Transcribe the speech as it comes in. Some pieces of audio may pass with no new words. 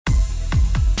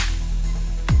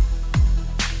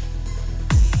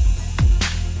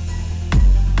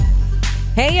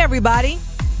Hey, everybody.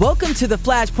 Welcome to the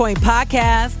Flashpoint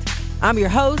podcast. I'm your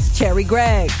host, Cherry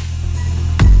Gregg.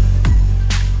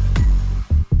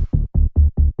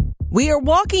 We are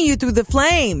walking you through the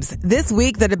flames. This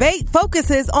week, the debate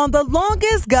focuses on the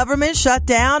longest government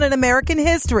shutdown in American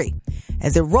history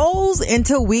as it rolls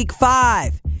into week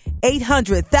 5.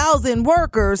 800,000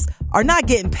 workers are not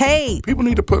getting paid. People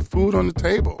need to put food on the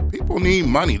table. People need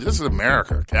money. This is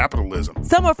America, capitalism.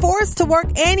 Some are forced to work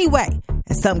anyway,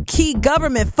 and some key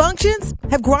government functions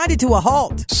have grinded to a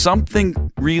halt.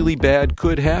 Something really bad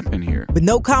could happen here. With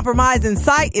no compromise in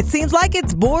sight, it seems like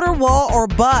it's border wall or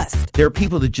bust. There are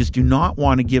people that just do not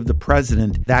want to give the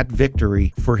president that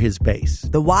victory for his base.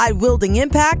 The wide-wielding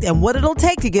impact and what it'll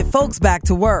take to get folks back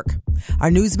to work.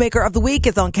 Our newsmaker of the week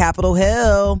is on Capitol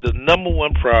Hill. The number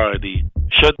one priority,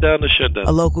 shut down the shutdown.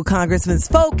 A local congressman's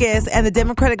focus and the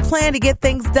Democratic plan to get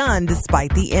things done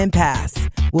despite the impasse.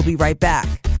 We'll be right back.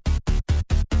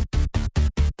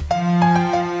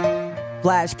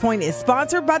 Flashpoint is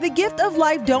sponsored by the Gift of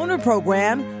Life Donor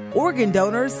Program. Organ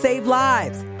donors save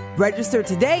lives. Register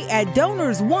today at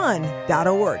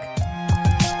donorsone.org.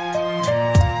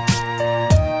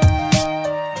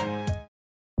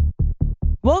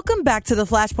 Welcome back to the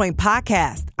Flashpoint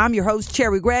podcast. I'm your host,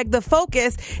 Cherry Gregg. The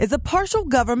focus is a partial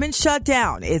government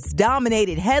shutdown. It's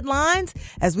dominated headlines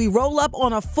as we roll up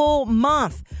on a full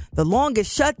month. The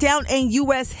longest shutdown in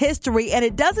U.S. history, and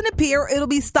it doesn't appear it'll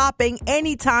be stopping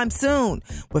anytime soon,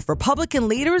 with Republican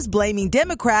leaders blaming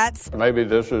Democrats. Maybe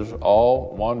this is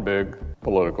all one big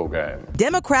political game.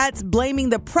 Democrats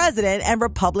blaming the president and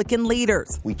Republican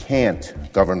leaders. We can't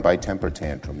govern by temper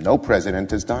tantrum. No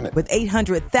president has done it. With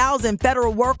 800,000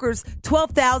 federal workers,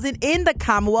 12,000 in the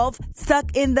Commonwealth,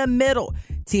 stuck in the middle.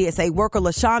 TSA worker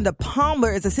LaShonda Palmer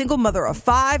is a single mother of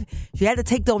 5. She had to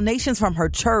take donations from her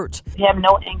church. We have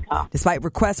no income. Despite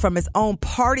requests from his own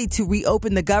party to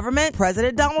reopen the government,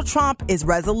 President Donald Trump is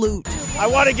resolute. I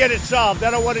want to get it solved.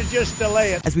 I don't want to just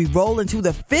delay it. As we roll into the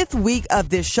 5th week of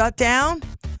this shutdown,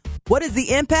 what is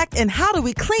the impact and how do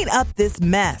we clean up this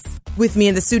mess? With me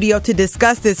in the studio to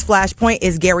discuss this Flashpoint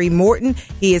is Gary Morton.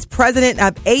 He is president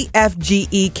of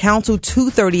AFGE Council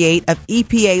 238 of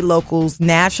EPA locals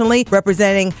nationally,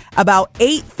 representing about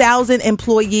 8,000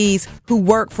 employees who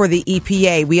work for the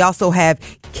EPA. We also have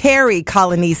Carrie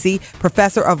Colanesi,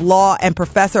 professor of law and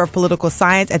professor of political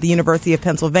science at the University of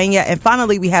Pennsylvania. And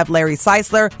finally, we have Larry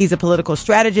Seisler. He's a political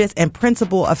strategist and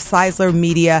principal of Seisler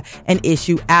Media and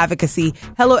Issue Advocacy.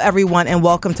 Hello, everyone, and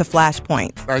welcome to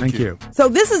Flashpoint. Thank you. So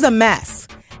this is a mess.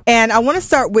 And I want to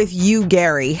start with you,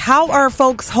 Gary. How are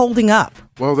folks holding up?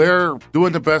 Well, they're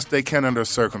doing the best they can under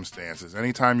circumstances.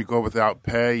 Anytime you go without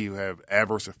pay, you have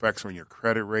adverse effects on your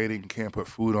credit rating. You can't put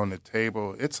food on the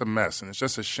table. It's a mess, and it's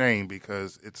just a shame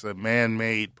because it's a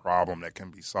man-made problem that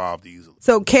can be solved easily.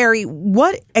 So, Carrie,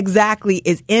 what exactly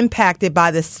is impacted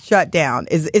by this shutdown?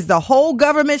 Is the whole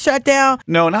government shut down?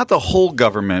 No, not the whole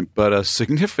government, but a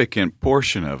significant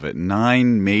portion of it.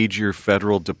 9 major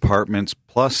federal departments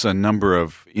plus a number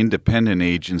of independent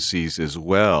agencies as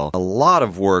well. A lot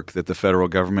of work that the federal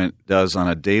government does on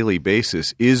a daily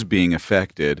basis is being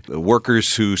affected. The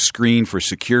workers who screen for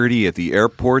security at the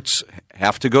airports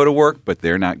have to go to work, but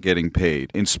they're not getting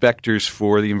paid. Inspectors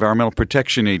for the Environmental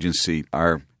Protection Agency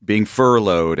are being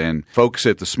furloughed, and folks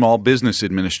at the Small Business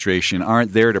Administration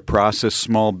aren't there to process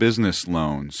small business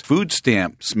loans. Food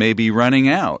stamps may be running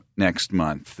out next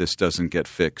month if this doesn't get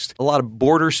fixed. A lot of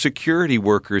border security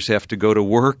workers have to go to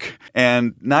work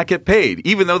and not get paid.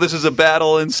 Even though this is a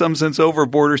battle in some sense over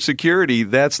border security,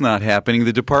 that's not happening.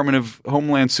 The Department of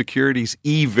Homeland Security's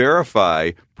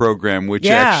E-Verify program, which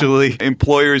actually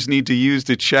employers need to use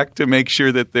to check to make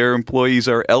sure that their employees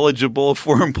are eligible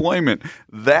for employment,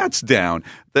 that's down.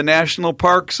 The national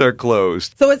parks are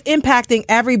closed. So it's impacting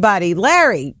everybody.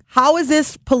 Larry, how is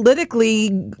this politically?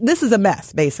 This is a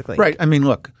mess, basically. Right. I mean,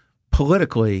 look,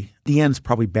 politically, the end's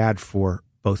probably bad for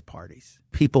both parties.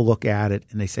 People look at it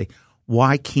and they say,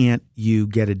 why can't you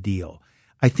get a deal?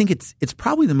 I think it's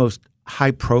probably the most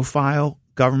high-profile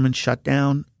government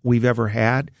shutdown we've ever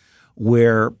had,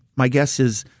 where my guess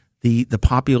is the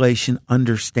population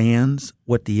understands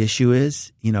what the issue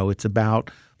is. You know, it's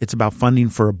about funding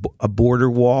for a border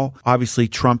wall. Obviously,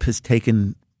 Trump has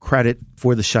taken credit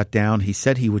for the shutdown. He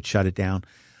said he would shut it down.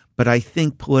 But I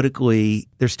think politically,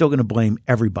 they're still going to blame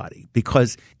everybody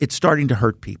because it's starting to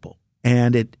hurt people.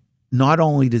 And it not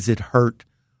only does it hurt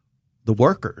the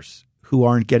workers who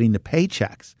aren't getting the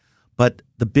paychecks, but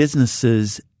the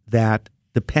businesses that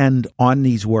depend on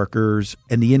these workers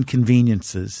and the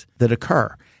inconveniences that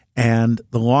occur. And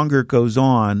the longer it goes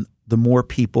on, the more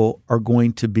people are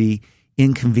going to be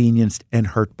inconvenienced and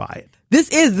hurt by it. This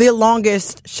is the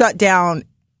longest shutdown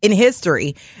in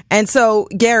history. And so,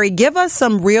 Gary, give us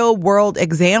some real world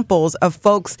examples of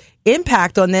folks'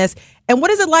 impact on this. And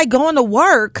what is it like going to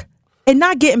work and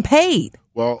not getting paid?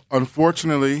 Well,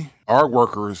 unfortunately, our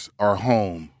workers are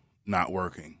home not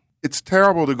working. It's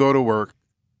terrible to go to work.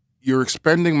 You're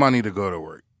expending money to go to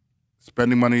work,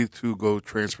 spending money to go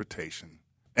transportation,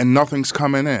 and nothing's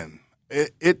coming in.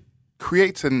 It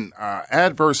creates an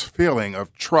adverse feeling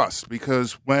of trust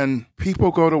because when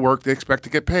people go to work, they expect to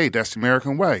get paid. That's the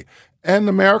American way. And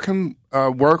American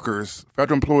workers,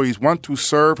 federal employees, want to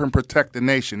serve and protect the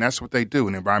nation. That's what they do.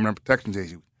 In the Environmental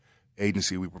Protection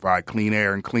Agency, we provide clean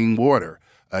air and clean water.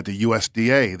 The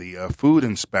USDA, the food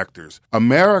inspectors.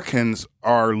 Americans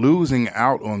are losing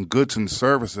out on goods and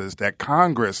services that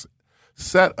Congress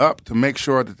set up to make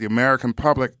sure that the American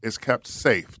public is kept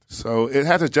safe. So it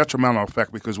has a detrimental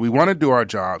effect because we want to do our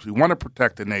jobs. We want to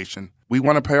protect the nation. We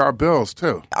want to pay our bills,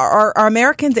 too. Are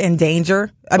Americans in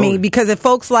danger? I mean, because if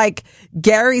folks like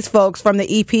Gary's folks from the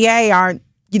EPA aren't,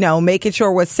 making sure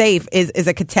we're safe, is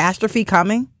a catastrophe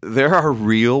coming? There are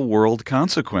real world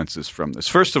consequences from this.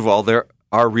 First of all, there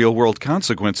are real world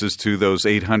consequences to those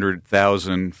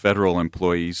 800,000 federal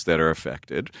employees that are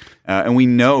affected. And we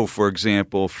know, for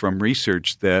example, from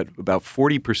research that about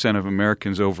 40% of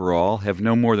Americans overall have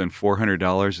no more than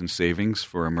 $400 in savings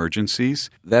for emergencies.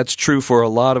 That's true for a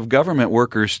lot of government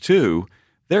workers, too.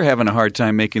 They're having a hard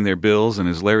time making their bills. And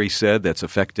as Larry said, that's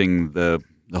affecting the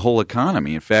whole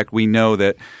economy. In fact, we know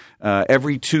that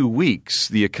every 2 weeks,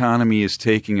 the economy is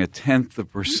taking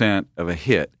 0.1% of a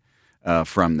hit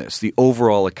from this, the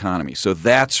overall economy. So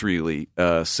that's really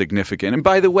significant. And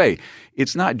by the way,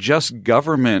 it's not just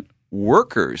government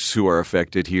workers who are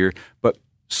affected here, but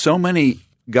so many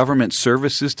government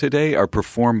services today are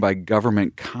performed by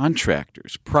government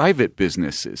contractors, private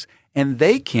businesses, and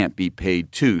they can't be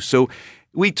paid too. So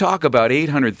we talk about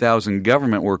 800,000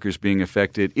 government workers being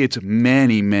affected. It's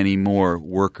many, many more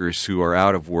workers who are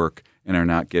out of work and are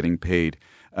not getting paid.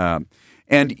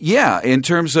 And yeah, in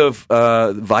terms of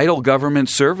vital government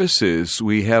services,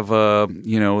 we have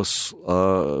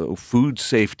food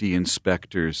safety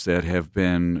inspectors that have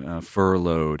been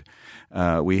furloughed.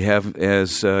 We have,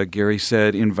 as Gary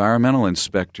said, environmental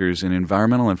inspectors and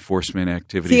environmental enforcement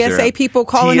activities. TSA people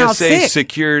calling out sick. TSA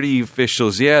security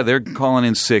officials, yeah, they're calling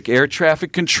in sick. Air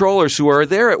traffic controllers who are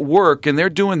there at work and they're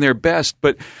doing their best.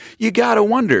 But you got to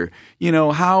wonder,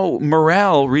 how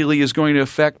morale really is going to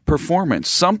affect performance.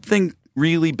 Something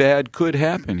really bad could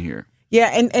happen here. Yeah,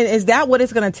 and is that what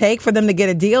it's going to take for them to get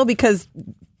a deal? Because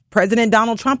President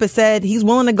Donald Trump has said he's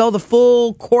willing to go the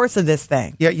full course of this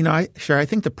thing. Yeah, I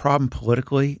think the problem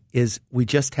politically is we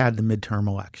just had the midterm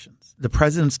elections. The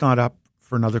president's not up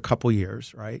for another couple of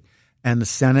years, right? And the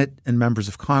Senate and members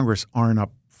of Congress aren't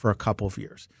up for a couple of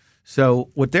years. So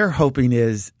what they're hoping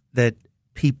is that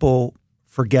people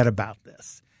forget about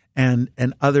this. And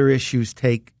other issues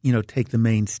take the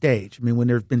main stage. I mean, when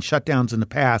there have been shutdowns in the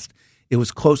past, it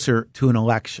was closer to an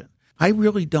election. I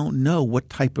really don't know what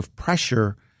type of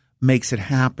pressure makes it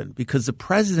happen because the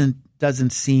president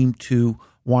doesn't seem to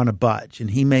want to budge,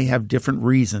 and he may have different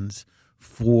reasons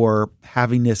for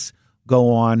having this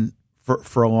go on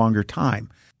for a longer time.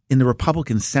 In the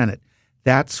Republican Senate,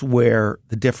 that's where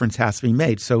the difference has to be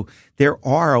made. So there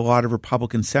are a lot of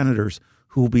Republican senators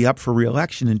who will be up for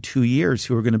re-election in 2 years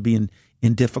who are going to be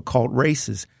in difficult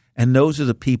races. And those are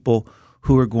the people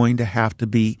who are going to have to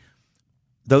be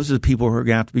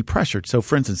pressured. So,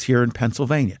 for instance, here in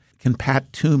Pennsylvania, can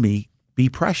Pat Toomey be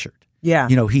pressured? Yeah.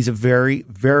 He's a very,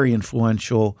 very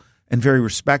influential and very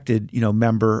respected,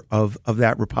 member of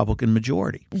that Republican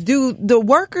majority. Do the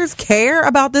workers care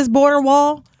about this border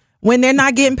wall when they're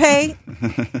not getting paid?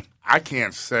 I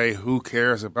can't say who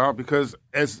cares about because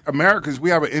as Americans, we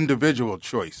have an individual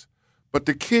choice. But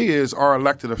the key is our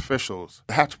elected officials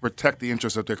have to protect the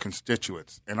interests of their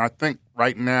constituents. And I think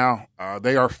right now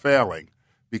they are failing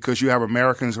because you have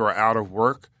Americans who are out of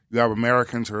work. You have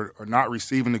Americans who are not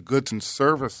receiving the goods and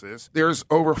services. There's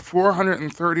over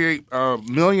 $438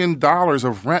 million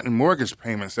of rent and mortgage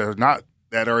payments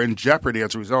that are in jeopardy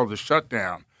as a result of the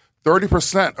shutdown.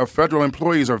 30% of federal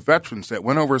employees are veterans that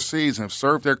went overseas and have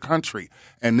served their country.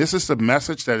 And this is the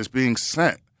message that is being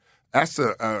sent. That's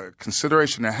a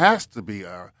consideration that has to be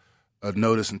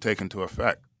noticed and taken into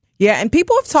effect. Yeah, and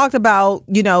people have talked about,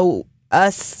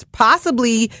 us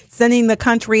possibly sending the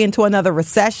country into another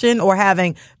recession or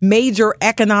having major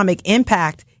economic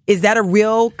impact. Is that a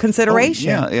real consideration?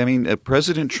 Yeah, I mean,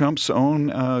 President Trump's own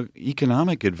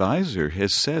economic advisor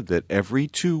has said that every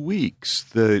 2 weeks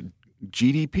the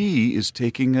GDP is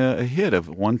taking a hit of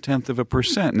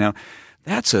 0.1%. Now,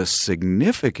 that's a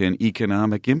significant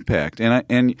economic impact.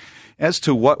 And as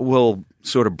to what will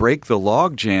sort of break the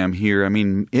logjam here, I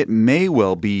mean, it may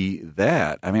well be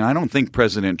that. I mean, I don't think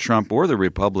President Trump or the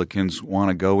Republicans want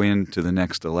to go into the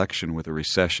next election with a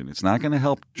recession. It's not going to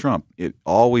help Trump. It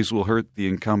always will hurt the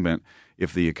incumbent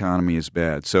if the economy is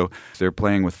bad. So they're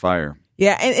playing with fire.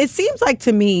 Yeah, and it seems like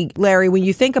to me, Larry, when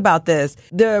you think about this,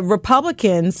 the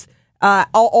Republicans are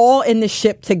all in the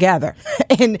ship together.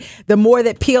 And the more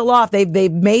that peel off,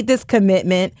 they've made this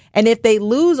commitment. And if they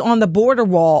lose on the border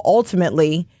wall,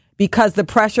 ultimately, because the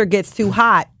pressure gets too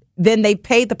hot, then they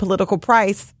pay the political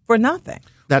price for nothing.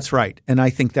 That's right. And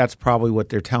I think that's probably what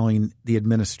they're telling the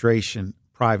administration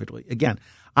privately. Again,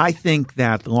 I think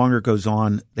that the longer it goes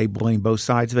on, they blame both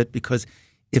sides of it, because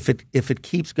if it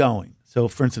keeps going, so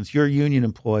for instance, your union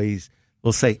employees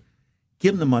will say,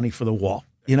 give them the money for the wall.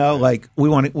 You know, like we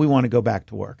want to go back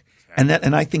to work. And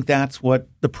I think that's what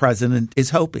the president is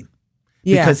hoping.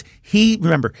 Yeah. Because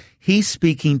he's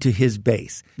speaking to his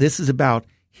base. This is about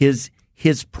his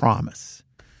promise.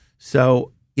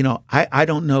 So, you know, I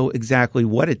don't know exactly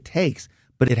what it takes,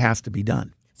 but it has to be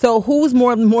done. So who's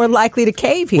more likely to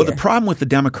cave here? Well, the problem with the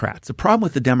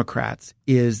Democrats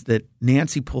is that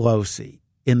Nancy Pelosi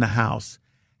in the House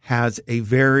has a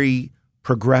very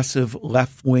progressive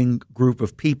left-wing group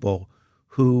of people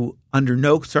who under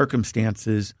no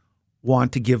circumstances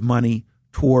want to give money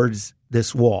towards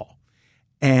this wall.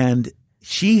 And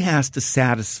she has to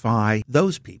satisfy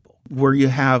those people, where you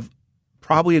have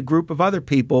probably a group of other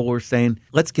people who are saying,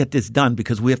 let's get this done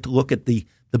because we have to look at the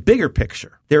bigger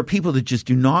picture. There are people that just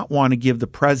do not want to give the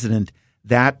president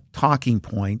that talking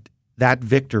point, that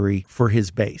victory for his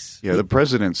base. Yeah, the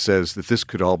president says that this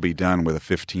could all be done with a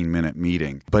 15-minute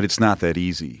meeting, but it's not that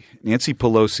easy. Nancy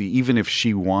Pelosi, even if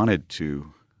she wanted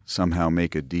to somehow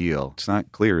make a deal, it's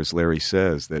not clear, as Larry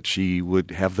says, that she would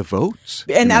have the votes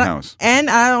in the House. And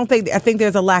I think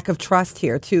there's a lack of trust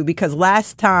here, too, because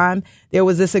last time there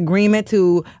was this agreement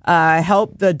to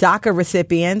help the DACA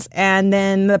recipients, and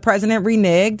then the president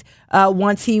reneged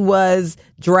once he was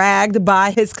dragged by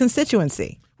his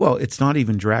constituency. Well, it's not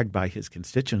even dragged by his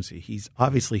constituency. He's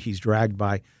dragged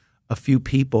by a few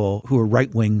people who are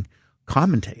right-wing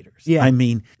commentators. Yeah. I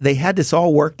mean, they had this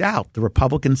all worked out. The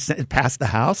Republicans had passed the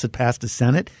House, had passed the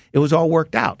Senate. It was all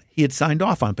worked out. He had signed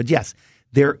off on it. But yes,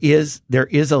 there is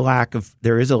a lack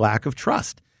of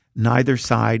trust. Neither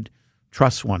side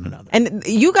trusts one another. And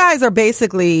you guys are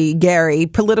basically, Gary,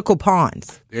 political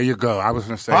pawns. There you go. I was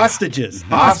going to say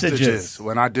hostages.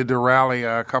 When I did the rally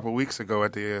a couple of weeks ago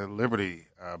at the Liberty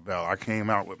Bell, I came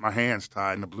out with my hands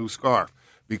tied in a blue scarf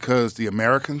because the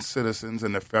American citizens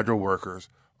and the federal workers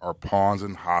are pawns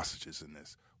and hostages in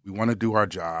this. We want to do our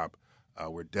job.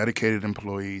 We're dedicated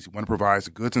employees. We want to provide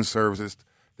the goods and services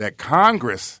that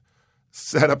Congress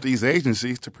set up these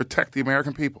agencies to protect the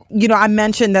American people. You know, I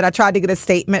mentioned that I tried to get a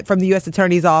statement from the U.S.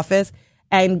 Attorney's Office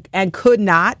and could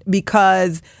not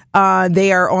because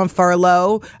they are on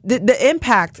furlough. The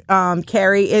impact,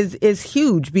 Carrie, is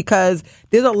huge because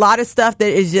there's a lot of stuff that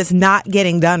is just not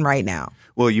getting done right now.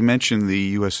 Well, you mentioned the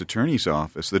U.S. Attorney's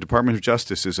Office. The Department of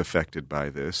Justice is affected by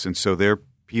this, and so they're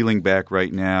peeling back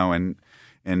right now and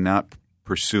not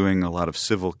pursuing a lot of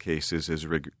civil cases as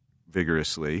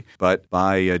vigorously. But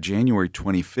by January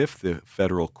 25th, the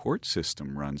federal court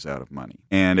system runs out of money.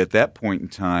 And at that point in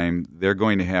time, they're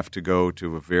going to have to go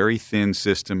to a very thin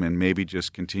system and maybe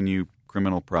just continue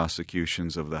criminal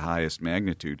prosecutions of the highest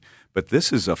magnitude. But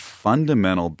this is a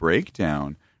fundamental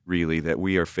breakdown, really, that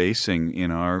we are facing in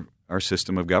our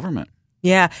system of government.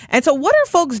 Yeah. And so what are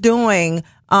folks doing,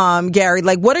 Gary?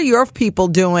 Like, what are your people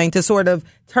doing to sort of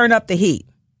turn up the heat?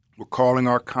 We're calling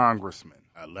our congressmen,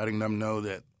 letting them know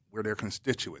that we're their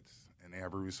constituents and they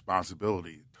have a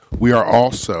responsibility. We are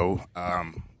also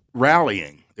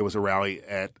rallying. There was a rally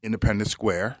at Independence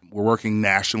Square. We're working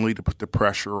nationally to put the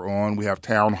pressure on. We have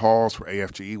town halls for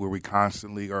AFGE where we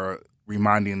constantly are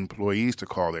reminding employees to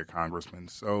call their congressmen.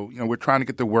 So, you know, we're trying to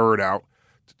get the word out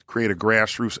to create a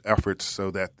grassroots effort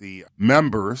so that the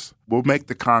members will make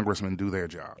the congressmen do their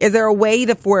job. Is there a way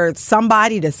for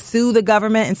somebody to sue the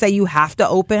government and say you have to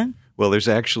open? Well, there's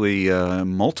actually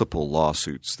multiple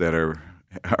lawsuits that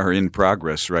are in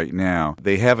progress right now.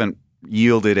 They haven't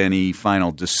yielded any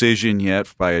final decision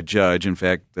yet by a judge. In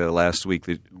fact, last week,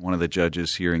 one of the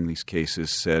judges hearing these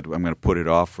cases said, I'm going to put it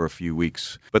off for a few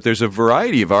weeks. But there's a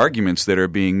variety of arguments that are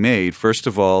being made. First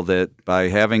of all, that by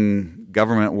having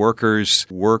government workers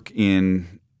work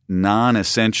in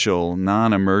non-essential,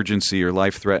 non-emergency or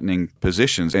life-threatening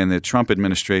positions, and the Trump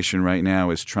administration right now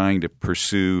is trying to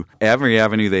pursue every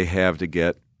avenue they have to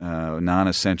get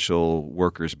non-essential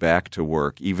workers back to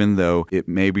work, even though it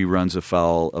maybe runs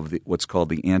afoul of what's called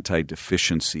the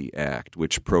Anti-Deficiency Act,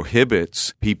 which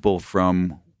prohibits people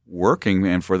from working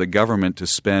and for the government to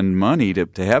spend money to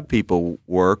have people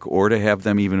work or to have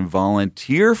them even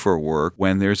volunteer for work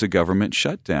when there's a government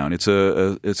shutdown. It's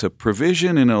a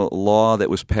provision in a law that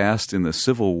was passed in the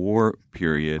Civil War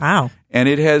period. Wow. And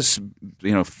it has,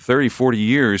 30, 40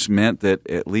 years meant that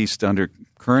at least under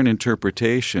current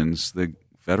interpretations, the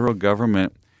federal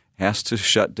government has to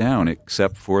shut down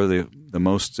except for the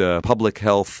most public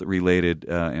health related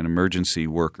and emergency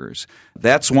workers.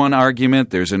 That's one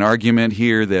argument. There's an argument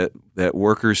here that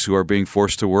workers who are being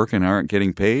forced to work and aren't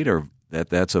getting paid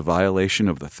that's a violation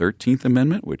of the 13th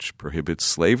Amendment, which prohibits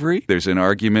slavery. There's an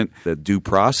argument that due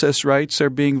process rights are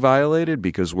being violated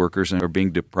because workers are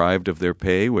being deprived of their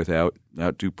pay without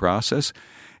due process.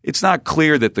 It's not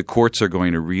clear that the courts are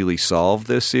going to really solve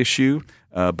this issue.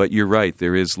 But you're right,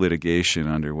 there is litigation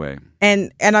underway.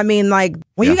 And I mean, like,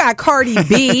 when you got Cardi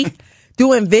B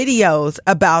doing videos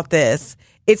about this,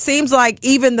 it seems like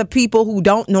even the people who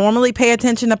don't normally pay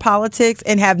attention to politics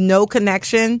and have no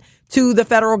connection to the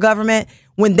federal government,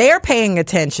 when they're paying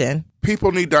attention.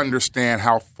 People need to understand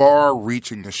how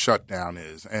far-reaching the shutdown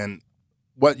is. And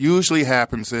what usually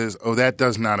happens is, that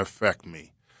does not affect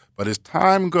me. But as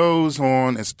time goes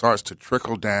on, it starts to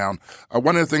trickle down.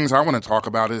 One of the things I want to talk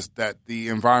about is that the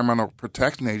Environmental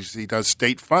Protection Agency does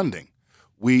state funding.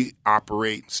 We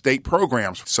operate state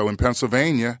programs. So in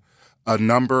Pennsylvania, a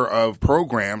number of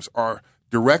programs are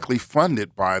directly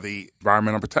funded by the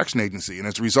Environmental Protection Agency. And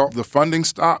as a result of the funding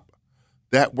stop,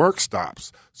 that work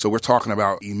stops. So we're talking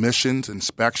about emissions,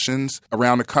 inspections.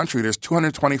 Around the country, there's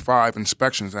 225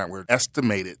 inspections that were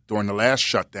estimated during the last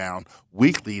shutdown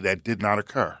weekly that did not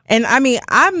occur. And I mean,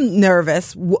 I'm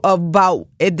nervous about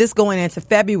this going into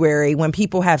February when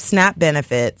people have SNAP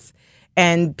benefits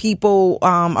and people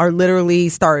are literally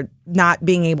start not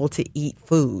being able to eat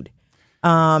food.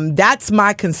 That's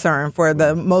my concern for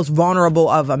the most vulnerable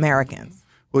of Americans.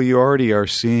 Well, you already are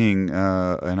seeing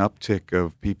an uptick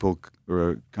of people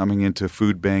coming into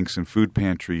food banks and food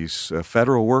pantries,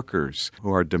 federal workers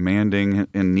who are demanding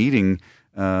and needing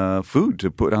food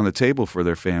to put on the table for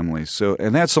their families.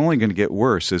 And that's only going to get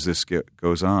worse as this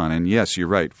goes on. And yes, you're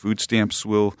right. Food stamps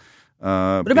will.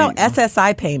 What about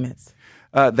SSI payments?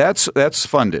 That's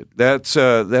funded. That's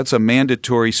a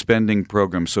mandatory spending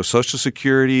program. So Social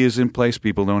Security is in place.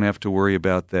 People don't have to worry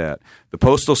about that. The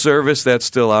Postal Service, that's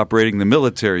still operating. The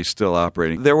military is still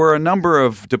operating. There were a number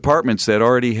of departments that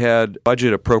already had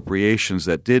budget appropriations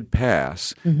that did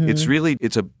pass. Mm-hmm.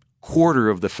 It's a quarter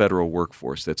of the federal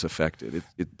workforce that's affected.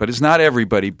 But it's not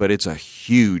everybody, but it's a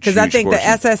huge Because I think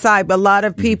portion. The SSI, but a lot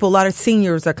of people, a lot of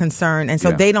seniors are concerned, and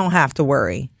so they don't have to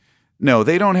worry. No,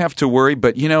 they don't have to worry,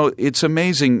 but it's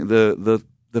amazing the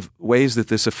ways that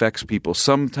this affects people.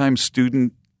 Sometimes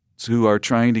students who are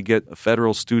trying to get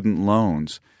federal student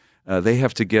loans, they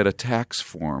have to get a tax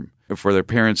form for their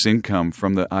parents' income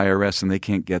from the IRS, and they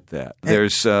can't get that.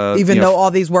 There's even though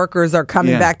all these workers are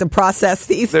coming back to process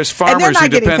these. There's farmers who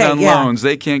depend on loans.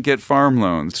 They can't get farm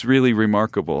loans. It's really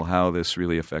remarkable how this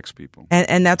really affects people.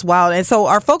 And that's wild. And so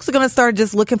our folks are going to start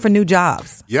just looking for new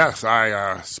jobs. Yes,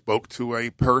 I spoke to a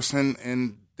person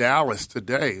in Dallas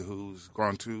today who's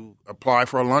going to apply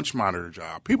for a lunch monitor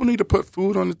job. People need to put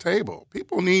food on the table.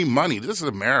 People need money. This is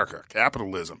America,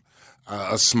 capitalism.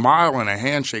 A smile and a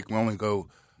handshake will only go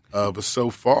but so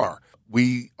far.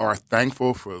 We are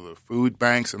thankful for the food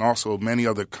banks and also many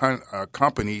other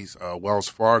companies, Wells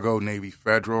Fargo, Navy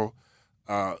Federal.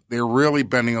 They're really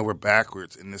bending over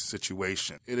backwards in this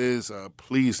situation. It is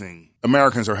pleasing.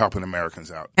 Americans are helping Americans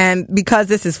out. And because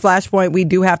this is Flashpoint, we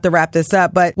do have to wrap this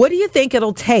up. But what do you think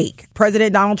it'll take?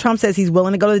 President Donald Trump says he's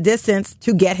willing to go the distance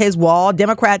to get his wall.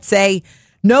 Democrats say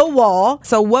no wall.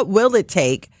 So what will it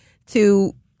take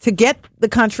to get the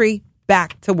country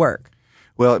back to work?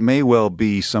 Well, it may well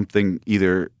be something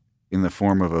either in the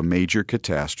form of a major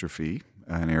catastrophe,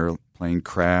 an airplane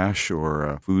crash or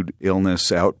a food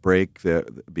illness outbreak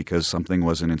because something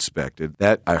wasn't inspected.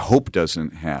 That I hope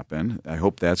doesn't happen. I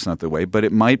hope that's not the way. But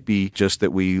it might be just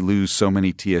that we lose so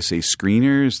many TSA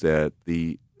screeners that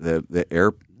the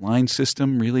airline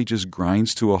system really just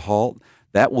grinds to a halt.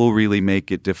 That will really make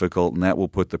it difficult, and that will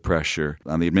put the pressure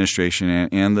on the administration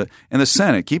and the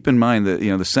Senate. Keep in mind that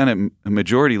the Senate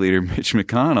Majority Leader Mitch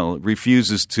McConnell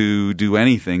refuses to do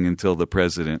anything until the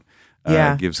president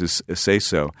gives us a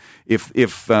say-so. If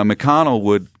McConnell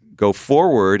would go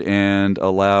forward and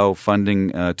allow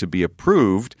funding to be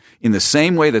approved in the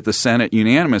same way that the Senate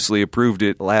unanimously approved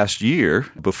it last year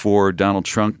before Donald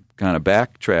Trump kind of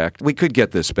backtracked, we could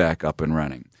get this back up and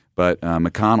running. But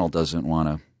McConnell doesn't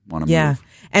want want to Yeah. move.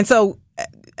 And so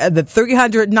the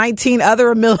 319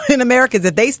 other million Americans,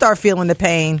 if they start feeling the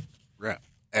pain. Yeah.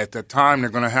 At the time, they're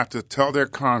going to have to tell their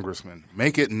congressman,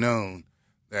 make it known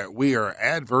that we are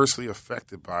adversely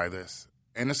affected by this.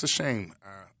 And it's a shame.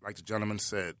 Like the gentleman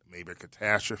said, maybe a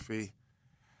catastrophe.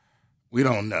 We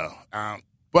don't know.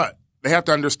 But they have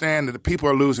to understand that the people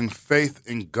are losing faith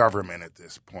in government at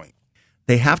this point.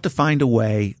 They have to find a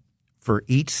way for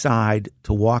each side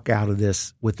to walk out of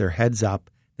this with their heads up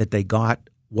that they got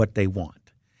what they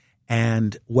want.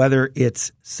 And whether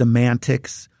it's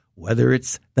semantics, whether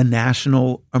it's the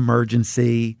national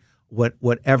emergency,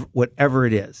 whatever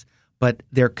it is. But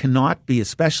there cannot be,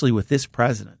 especially with this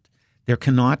president, there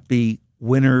cannot be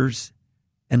winners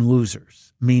and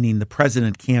losers, meaning the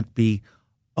president can't be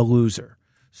a loser.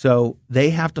 So they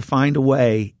have to find a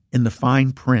way in the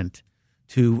fine print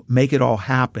to make it all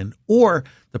happen, or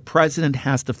the president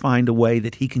has to find a way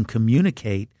that he can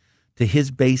communicate to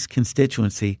his base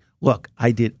constituency, look,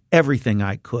 I did everything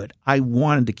I could. I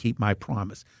wanted to keep my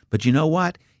promise. But you know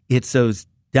what? It's those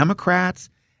Democrats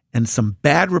and some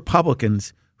bad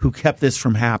Republicans who kept this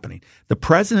from happening. The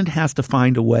president has to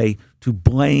find a way to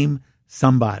blame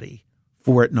somebody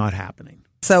for it not happening.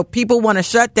 So people want to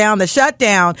shut down the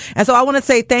shutdown. And so I want to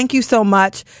say thank you so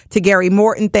much to Gary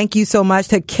Morton. Thank you so much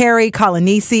to Carrie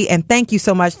Colanesi. And thank you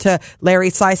so much to Larry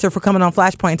Slicer for coming on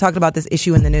Flashpoint and talking about this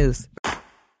issue in the news.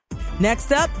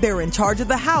 Next up, they're in charge of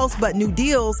the House, but new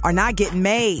deals are not getting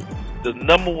made. The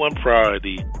number one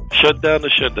priority, shut down the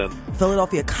shutdown.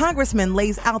 Philadelphia Congressman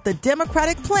lays out the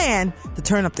Democratic plan to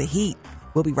turn up the heat.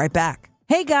 We'll be right back.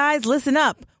 Hey guys, listen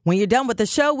up. When you're done with the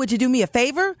show, would you do me a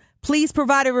favor? Please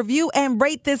provide a review and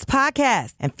rate this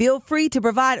podcast. And feel free to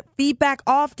provide feedback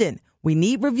often. We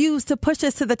need reviews to push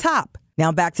us to the top.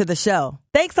 Now back to the show.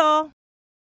 Thanks all.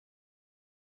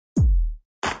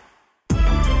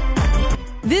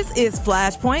 This is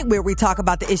Flashpoint, where we talk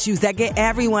about the issues that get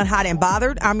everyone hot and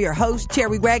bothered. I'm your host,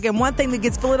 Cherry Gregg, and one thing that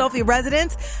gets Philadelphia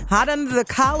residents hot under the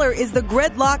collar is the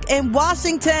gridlock in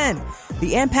Washington.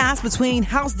 The impasse between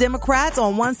House Democrats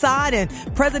on one side and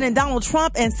President Donald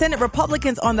Trump and Senate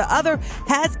Republicans on the other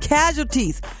has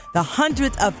casualties. The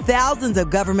hundreds of thousands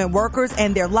of government workers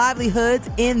and their livelihoods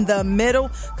in the middle.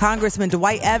 Congressman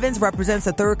Dwight Evans represents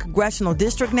the 3rd Congressional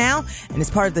District now and is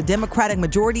part of the Democratic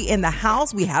majority in the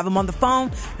House. We have him on the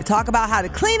phone to talk about how to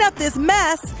clean up this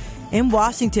mess in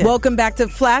Washington. Welcome back to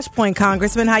Flashpoint,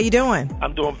 Congressman. How you doing?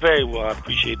 I'm doing very well. I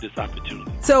appreciate this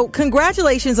opportunity. So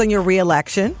congratulations on your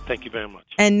reelection. Thank you very much.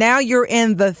 And now you're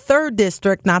in the 3rd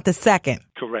District, not the 2nd.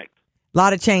 Correct. A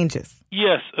lot of changes.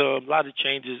 Yes, a lot of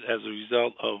changes as a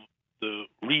result of the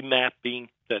remapping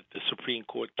that the Supreme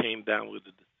Court came down with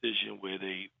a decision where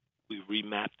we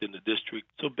remapped in the district.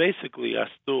 So basically, I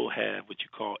still have what you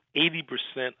call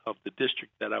 80% of the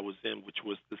district that I was in, which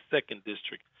was the 2nd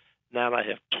district. Now I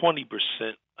have 20%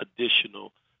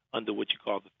 additional under what you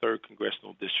call the 3rd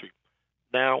Congressional District.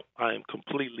 Now I am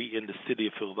completely in the city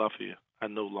of Philadelphia. I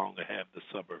no longer have the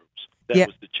suburbs. That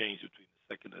was the change between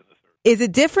the 2nd and the 3rd. Is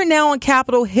it different now on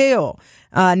Capitol Hill,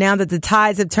 now that the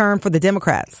tides have turned for the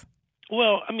Democrats?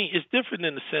 Well, I mean, it's different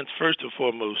in the sense, first and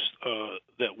foremost,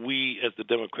 that we as the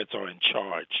Democrats are in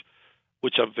charge,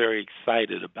 which I'm very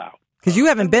excited about. Because you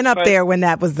haven't been up there when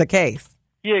that was the case.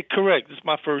 Yeah, correct. It's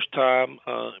my first time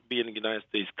being in the United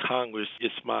States Congress.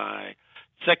 It's my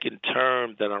 2nd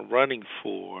term that I'm running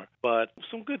for, but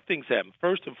some good things happened.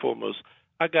 First and foremost,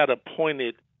 I got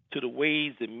appointed to the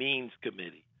Ways and Means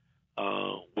Committee,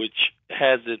 which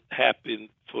hasn't happened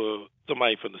for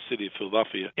somebody from the city of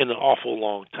Philadelphia in an awful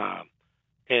long time.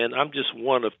 And I'm just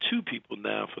one of 2 people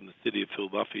now from the city of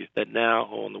Philadelphia that now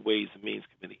are on the Ways and Means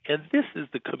Committee. And this is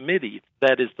the committee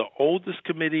that is the oldest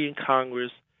committee in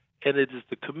Congress, and it is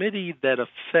the committee that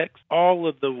affects all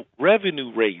of the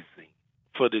revenue raising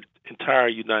for the entire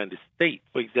United States.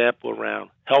 For example, around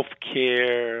health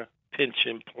care,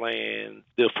 pension plans,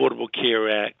 the Affordable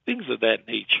Care Act, things of that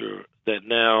nature that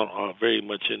now are very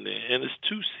much in there. And it's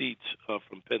 2 seats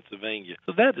from Pennsylvania.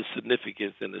 So that is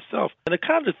significance in itself. And the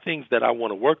kind of things that I want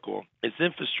to work on is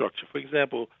infrastructure. For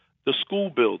example, the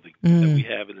school buildings that we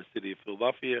have in the city of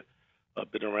Philadelphia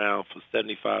have been around for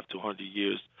 75 to 100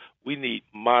 years. We need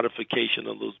modification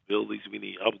of those buildings. We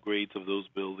need upgrades of those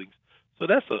buildings. So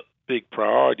that's a big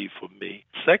priority for me.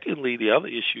 Secondly, the other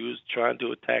issue is trying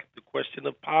to attack the question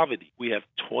of poverty. We have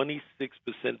 26%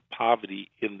 poverty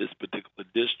in this particular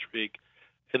district,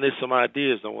 and there's some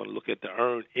ideas. I want to look at the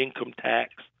earned income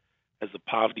tax as a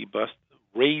poverty buster,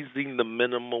 raising the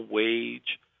minimum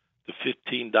wage to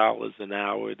 $15 an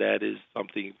hour. That is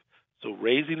something. So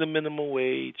raising the minimum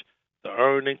wage, the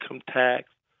earned income tax,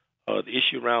 the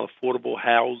issue around affordable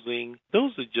housing,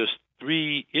 those are just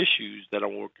 3 issues that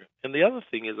I'm working. And the other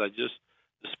thing is the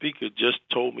speaker just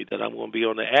told me that I'm going to be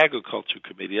on the agriculture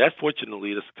committee.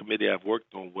 Fortunately, that's a committee I've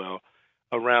worked on well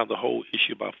around the whole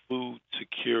issue about food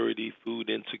security, food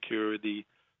insecurity,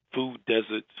 food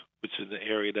deserts, which is an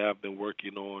area that I've been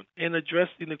working on, and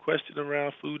addressing the question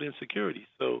around food insecurity.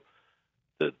 So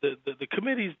the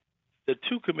committees, the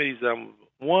 2 committees,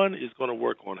 one is going to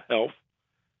work on health.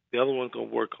 The other one's going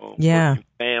to work on working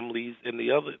families, and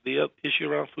the other issue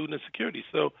around food insecurity.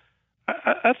 So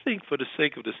I think for the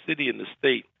sake of the city and the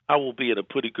state, I will be in a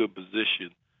pretty good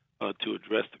position to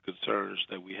address the concerns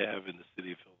that we have in the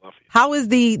city of Philadelphia. How is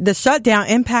the shutdown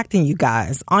impacting you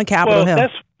guys on Capitol Hill?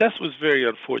 That's what's very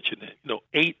unfortunate.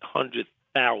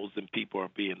 800,000 people are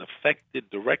being affected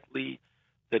directly.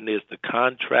 Then there's the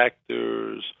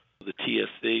contractors, the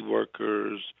TSA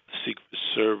workers, the Secret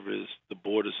Service, the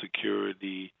Border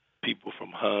Security, people from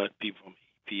HUD, people from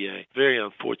EPA. Very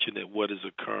unfortunate what is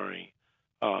occurring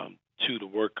to the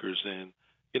workers. And,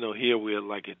 here we are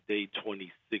like at day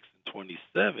 26 and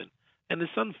 27. And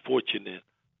it's unfortunate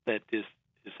that this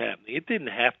is happening. It didn't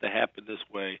have to happen this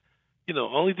way.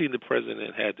 Only thing the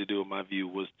president had to do, in my view,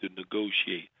 was to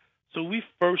negotiate. So we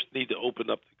first need to open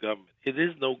up the government. It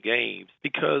is no games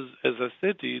because, as I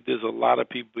said to you, there's a lot of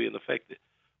people being affected.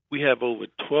 We have over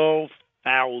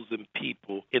 12,000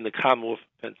 people in the Commonwealth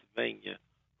of Pennsylvania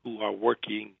who are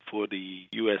working for the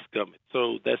U.S. government.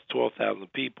 So that's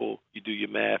 12,000 people. You do your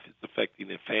math, it's affecting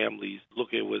their families.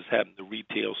 Look at what's happening to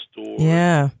retail stores,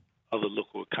 other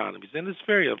local economies. And it's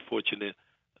very unfortunate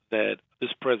that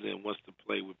this president wants to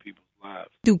play with people's lives.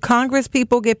 Do Congress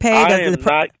people get paid?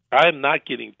 I am not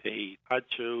getting paid. I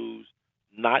chose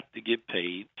not to get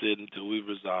paid until we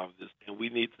resolve this. And we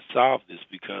need to solve this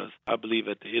because I believe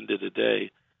at the end of the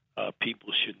day,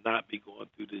 people should not be going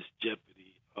through this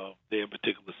jeopardy of their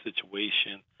particular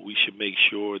situation. We should make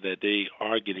sure that they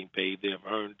are getting paid. They have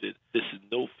earned it. This is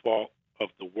no fault of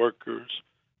the workers.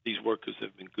 These workers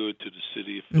have been good to the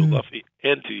city of Philadelphia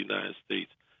and to the United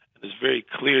States. And it's very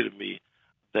clear to me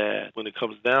that when it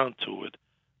comes down to it,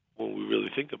 when we really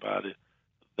think about it,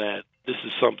 that this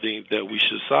is something that we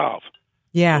should solve.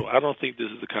 So I don't think this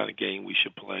is the kind of game we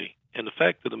should play. And the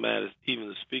fact of the matter is, even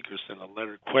the speaker sent a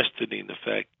letter questioning the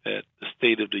fact that the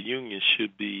State of the Union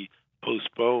should be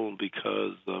postponed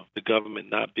because of the government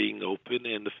not being open,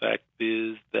 and the fact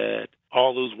is that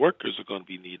all those workers are going to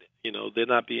be needed. They're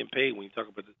not being paid. When you talk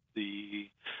about the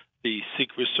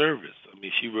Secret Service,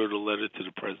 she wrote a letter to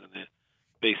the president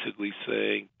basically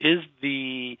saying, is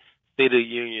the State of the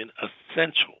Union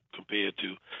essential compared to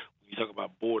when you talk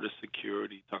about border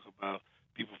security, talk about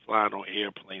people flying on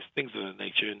airplanes, things of that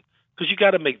nature. Because you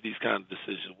got to make these kind of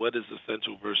decisions. What is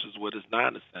essential versus what is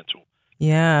non-essential?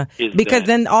 Yeah, because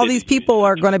then all these people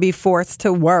are going to be forced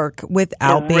to work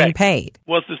without being paid.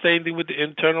 Well, it's the same thing with the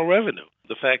internal revenue.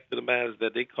 The fact of the matter is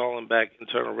that they calling back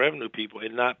internal revenue people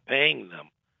and not paying them.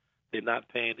 They're not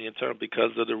paying the internal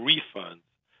because of the refunds.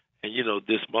 And,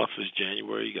 this month is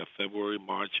January. You got February,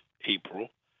 March, April.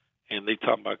 And they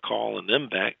talk about calling them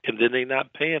back, and then they're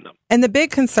not paying them. And the big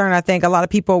concern, I think, a lot of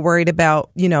people are worried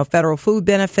about, federal food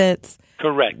benefits.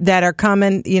 Correct. That are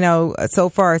coming, so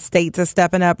far states are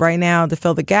stepping up right now to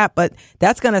fill the gap, but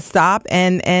that's going to stop,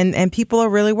 and people are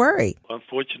really worried.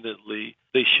 Unfortunately,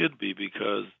 they should be,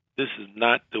 because this is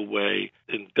not the way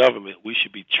in government we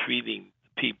should be treating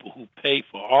people who pay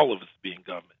for all of us to be in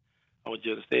government. I want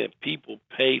you to understand, people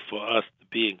pay for us to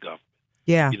be in government.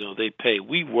 Yeah. They pay.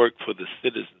 We work for the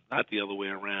citizens, not the other way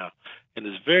around. And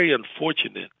it's very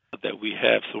unfortunate that we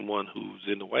have someone who's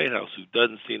in the White House who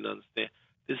doesn't seem to understand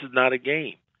this is not a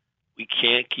game. We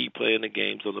can't keep playing the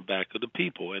games on the back of the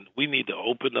people. And we need to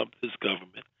open up this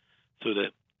government so that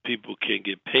people can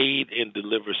get paid and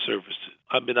deliver services.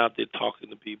 I've been out there talking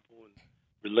to people and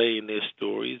relaying their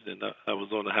stories. And I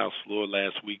was on the House floor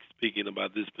last week speaking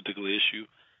about this particular issue.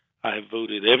 I have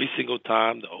voted every single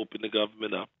time to open the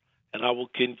government up. And I will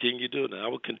continue doing it. I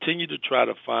will continue to try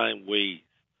to find ways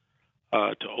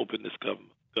to open this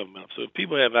government up. So if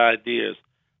people have ideas,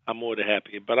 I'm more than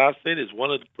happy. But I'll say this,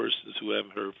 one of the persons who I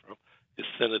haven't heard from is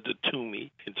Senator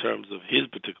Toomey in terms of his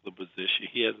particular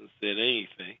position. He hasn't said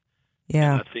anything.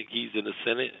 Yeah. And I think he's in the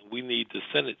Senate, and we need the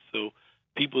Senate. So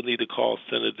people need to call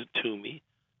Senator Toomey,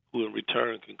 who in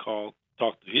return can talk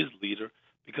to his leader,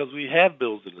 because we have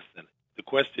bills in the Senate. The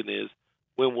question is,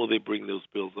 when will they bring those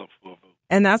bills up for a vote?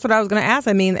 And that's what I was going to ask.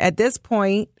 At this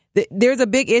point, there's a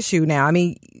big issue now.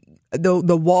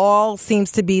 The wall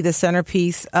seems to be the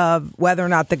centerpiece of whether or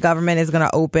not the government is going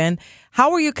to open.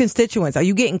 How are your constituents? Are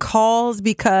you getting calls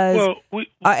because? Well,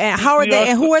 and how are they?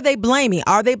 And who are they blaming?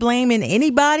 Are they blaming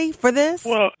anybody for this?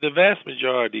 Well, the vast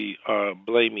majority are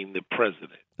blaming the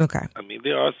president. Okay. I mean,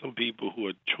 there are some people who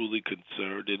are truly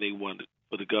concerned and they want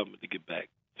for the government to get back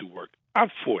to work. I'm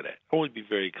for that. I want to be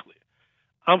very clear.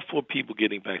 I'm for people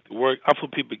getting back to work. I'm for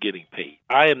people getting paid.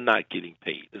 I am not getting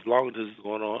paid. As long as this is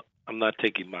going on, I'm not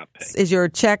taking my pay. Is your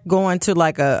check going to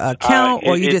like a account,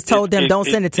 or you just told them don't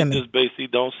send it to me? Just basically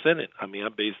don't send it. I mean, I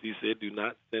basically said do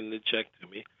not send the check to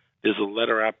me. There's a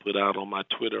letter I put out on my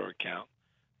Twitter account.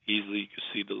 Easily you can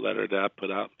see the letter that I put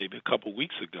out maybe a couple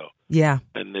weeks ago. Yeah.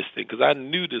 And this thing, because I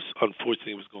knew this,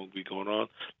 unfortunately, was going to be going on.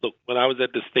 Look, when I was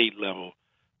at the state level,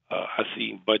 I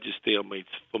seen budget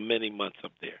stalemates for many months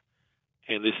up there.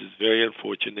 And this is very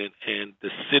unfortunate. And the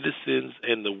citizens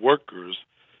and the workers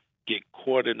get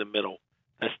caught in the middle.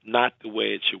 That's not the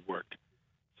way it should work.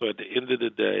 So at the end of the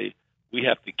day, we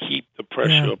have to keep the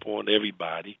pressure up on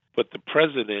everybody. But the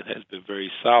president has been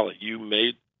very solid. You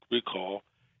may recall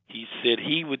he said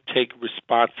he would take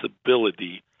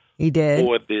responsibility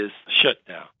for this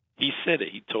shutdown. He said it.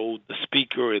 He told the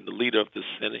speaker and the leader of the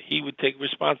Senate he would take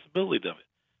responsibility of it.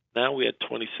 Now we're at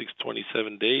 26,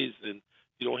 27 days, and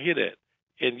you don't hear that.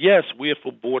 And yes, we're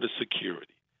for border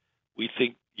security. We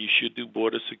think you should do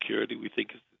border security. We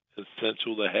think it's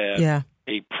essential to have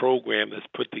a program that's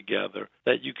put together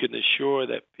that you can assure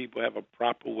that people have a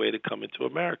proper way to come into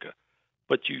America.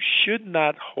 But you should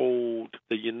not hold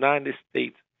the United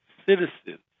States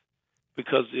citizens,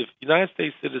 because if United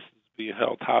States citizens being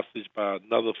held hostage by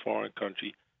another foreign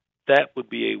country, that would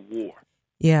be a war.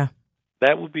 Yeah.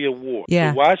 That would be a war.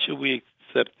 Yeah. So why should we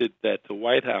accept it that the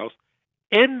White House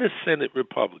and the Senate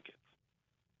Republicans,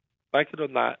 like it or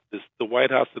not, it's the White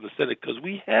House and the Senate, because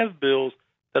we have bills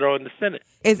that are in the Senate.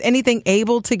 Is anything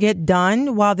able to get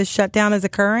done while the shutdown is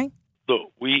occurring?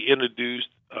 So we introduced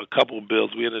a couple of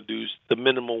bills. We introduced the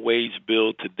minimum wage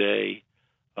bill today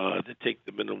to take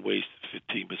the minimum wage to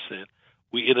 15%.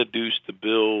 We introduced the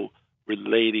bill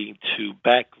relating to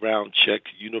background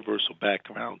checks, universal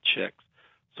background checks.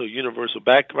 So universal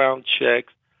background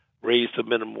checks raise the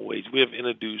minimum wage. We have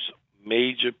introduced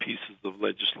major pieces of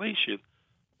legislation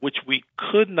which we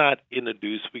could not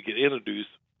introduce. We could introduce,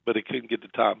 but it couldn't get the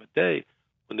time of day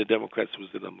when the Democrats was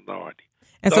in a minority.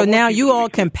 And so now you all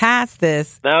can pass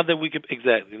this. Now that we can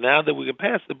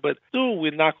pass it, but still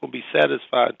we're not going to be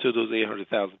satisfied until those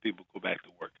 800,000 people go back to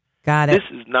work. Got it.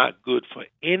 This is not good for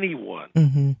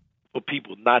anyone, for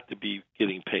people not to be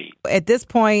getting paid. At this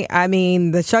point, I mean,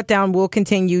 the shutdown will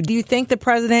continue. Do you think the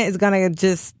president is going to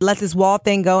just let this wall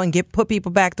thing go and put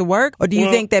people back to work? Or do you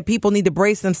think that people need to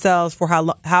brace themselves for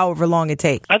however long it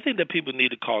takes? I think that people need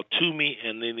to call to me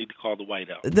and they need to call the White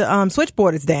House. The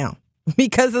switchboard is down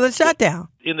because of the shutdown.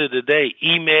 At the end of the day,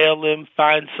 email them,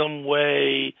 find some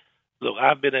way. Look,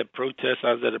 I've been at protests.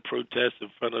 I was at a protest in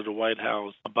front of the White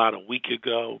House about a week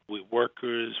ago with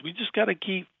workers. We just got to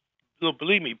keep, look,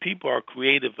 believe me, people are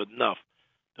creative enough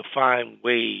to find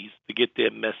ways to get their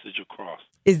message across.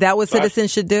 Is that what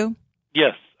citizens should do?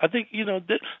 Yes. I think,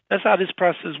 that's how this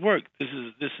process works. This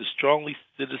is strongly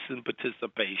citizen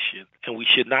participation, and we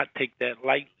should not take that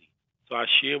lightly. So I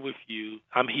share with you,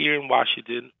 I'm here in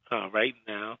Washington right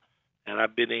now, and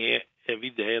I've been here every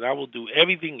day, and I will do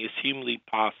everything as humanly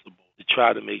possible to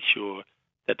try to make sure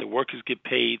that the workers get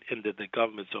paid and that the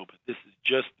government's open. This is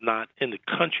just not in the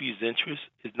country's interest.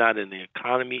 It's not in the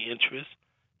economy interest.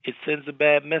 It sends a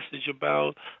bad message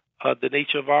about the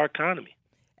nature of our economy.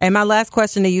 And my last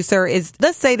question to you, sir, is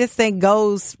let's say this thing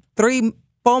goes 3-4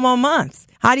 more months.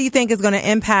 How do you think it's going to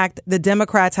impact the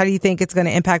Democrats? How do you think it's going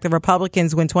to impact the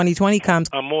Republicans when 2020 comes?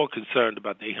 I'm more concerned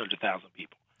about the 800,000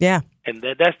 people. Yeah. And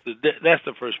that's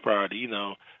the first priority.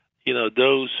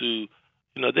 Those who,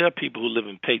 there are people who live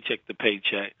in paycheck to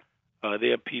paycheck.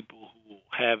 There are people who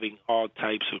are having all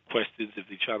types of questions if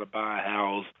they try to buy a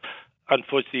house.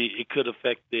 Unfortunately, it could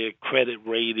affect their credit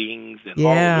ratings and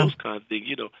all of those kinds of things.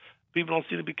 People don't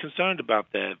seem to be concerned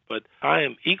about that. But I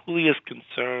am equally as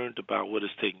concerned about what is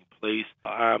taking place.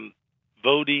 I'm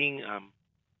voting, I'm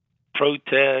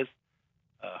protest,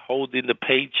 holding the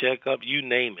paycheck up, you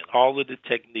name it, all of the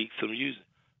techniques I'm using.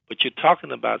 But you're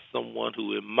talking about someone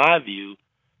who, in my view,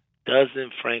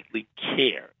 doesn't frankly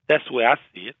care. That's the way I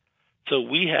see it. So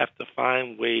we have to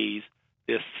find ways.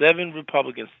 There's 7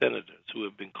 Republican senators who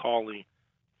have been calling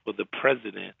for the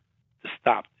president to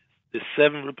stop this.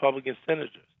 There's 7 Republican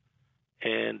senators.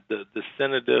 And the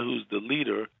senator who's the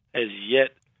leader has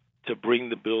yet to bring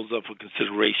the bills up for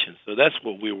consideration. So that's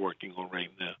what we're working on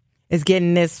right now. Is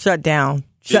getting this shut down.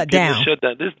 This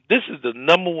is the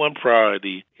number one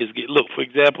priority. Look, for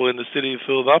example, in the city of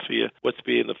Philadelphia, what's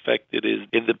being affected is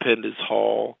Independence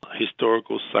Hall,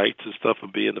 historical sites and stuff are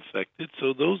being affected.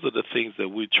 So those are the things that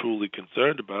we're truly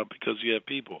concerned about because you have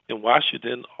people. In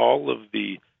Washington, all of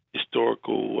the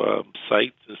historical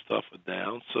sites and stuff are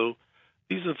down. So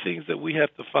these are things that we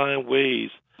have to find ways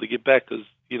to get back, because,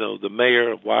 the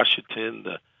mayor of Washington,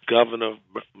 the governor of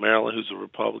Maryland, who's a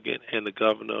Republican, and the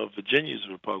governor of Virginia, who's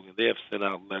a Republican, they have sent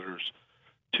out letters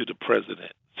to the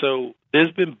president. So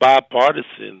there's been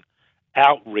bipartisan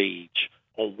outrage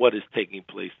on what is taking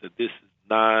place, that this is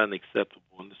non-acceptable,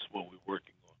 and this is what we're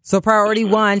working on. So priority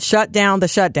one, shut down the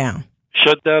shutdown.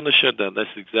 Shut down the shutdown. That's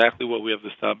exactly what we have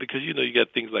to stop, because, you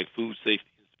got things like food safety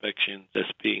inspection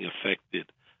that's being affected,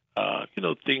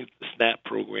 things, the SNAP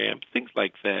program, things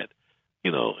like that,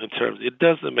 in terms, it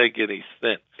doesn't make any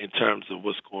sense in terms of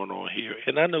what's going on here.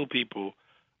 And I know people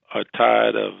are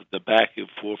tired of the back and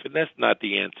forth, and that's not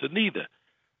the answer neither.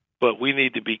 But we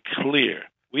need to be clear.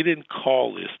 We didn't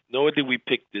call this, nor did we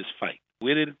pick this fight.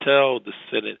 We didn't tell the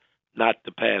Senate not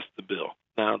to pass the bill.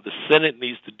 Now, the Senate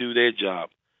needs to do their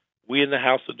job. We in the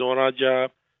House are doing our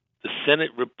job. The Senate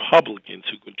Republicans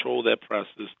who control that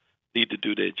process need to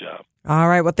do their job. All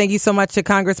right. Well, thank you so much to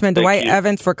Congressman Dwight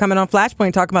Evans for coming on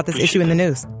Flashpoint, talking about this issue in the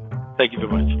news. Thank you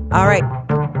very much. All right.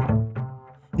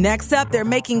 Next up, they're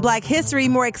making Black history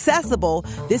more accessible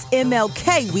this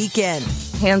MLK weekend.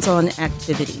 Hands-on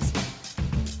activities.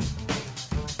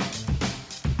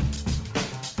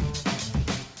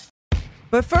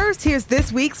 But first, here's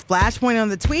this week's Flashpoint on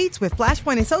the Tweets with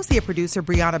Flashpoint associate producer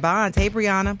Brianna Bonds. Hey,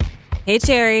 Brianna. Hey,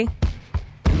 Cherry.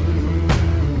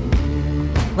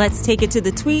 Let's take it to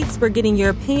the tweets. We're getting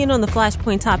your opinion on the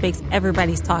Flashpoint topics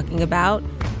everybody's talking about.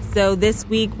 So this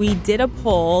week we did a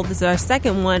poll. This is our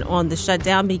second one on the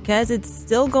shutdown because it's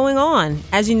still going on.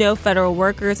 As you know, federal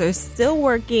workers are still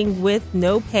working with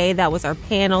no pay. That was our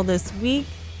panel this week.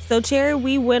 So, Cherry,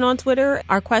 we went on Twitter.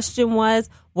 Our question was,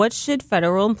 what should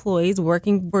federal employees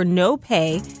working for no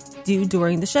pay do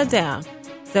during the shutdown?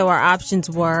 So our options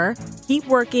were keep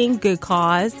working, good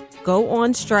cause, go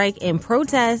on strike and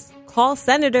protest, call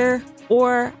senator,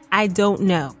 or I don't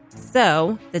know.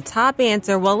 So the top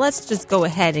answer, well, let's just go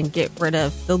ahead and get rid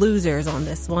of the losers on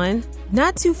this one.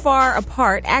 Not too far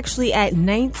apart, actually at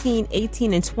 19,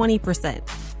 18, and 20%.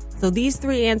 So these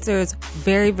three answers,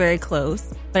 very, very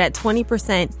close. But at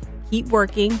 20%, keep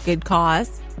working, good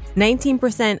cause.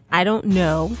 19%, I don't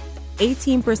know.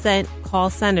 18%, call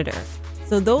senator.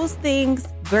 So those things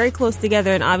very close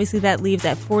together. And obviously that leaves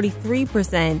at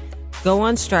 43%, go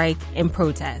on strike and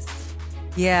protest.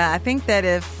 Yeah, I think that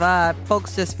if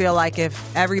folks just feel like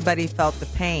if everybody felt the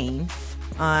pain,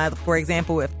 for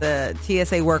example, if the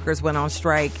TSA workers went on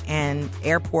strike and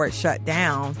airports shut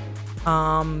down,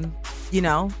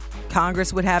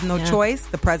 Congress would have no choice.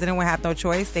 The president would have no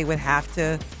choice. They would have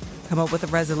to come up with a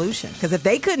resolution. Because if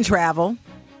they couldn't travel.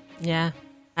 Yeah.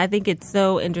 I think it's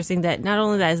so interesting that not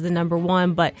only that is the number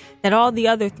one, but that all the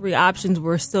other three options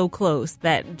were so close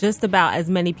that just about as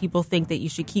many people think that you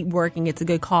should keep working, it's a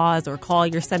good cause, or call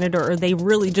your senator, or they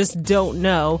really just don't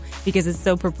know because it's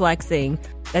so perplexing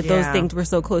that those things were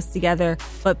so close together.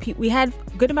 But we had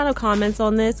a good amount of comments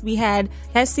on this. We had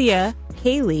Kessia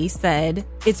Kaylee said,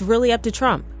 it's really up to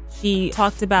Trump. She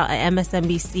talked about an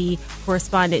MSNBC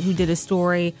correspondent who did a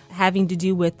story having to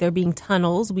do with there being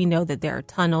tunnels. We know that there are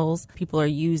tunnels people are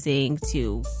using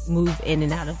to move in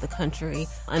and out of the country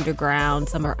underground.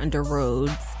 Some are under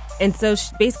roads. And so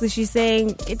basically she's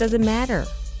saying it doesn't matter.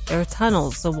 There are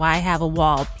tunnels, so why have a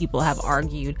wall? People have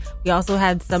argued. We also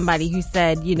had somebody who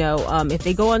said, if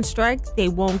they go on strike, they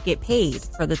won't get paid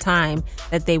for the time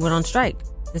that they went on strike.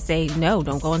 To say, no,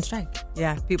 don't go on strike.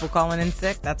 Yeah, people calling in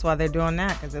sick. That's why they're doing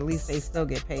that, because at least they still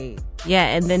get paid. Yeah,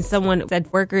 and then someone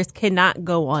said workers cannot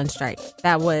go on strike.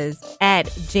 That was at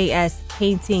JS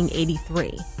Painting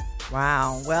 83.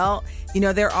 Wow. Well,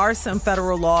 there are some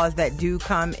federal laws that do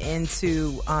come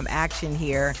into action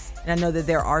here. And I know that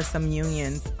there are some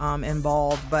unions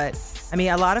involved. But,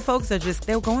 a lot of folks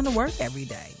they're going to work every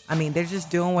day. They're just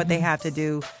doing what they have to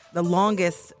do. The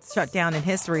longest shutdown in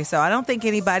history. So I don't think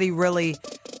anybody really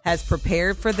has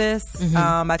prepared for this.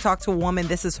 I talked to a woman,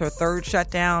 this is her third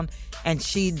shutdown, and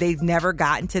they've never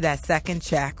gotten to that second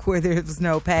check where there was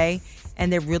no pay,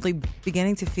 and they're really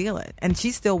beginning to feel it. And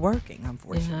she's still working,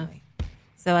 unfortunately.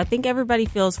 So I think everybody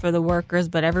feels for the workers,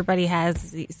 but everybody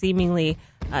has seemingly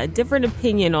a different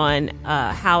opinion on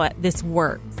how this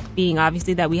works, being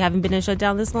obviously that we haven't been in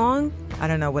shutdown this long. I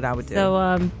don't know what I would do.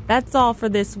 So that's all for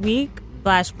this week.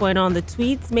 Flashpoint on the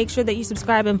tweets. Make sure that you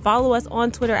subscribe and follow us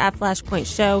on Twitter at Flashpoint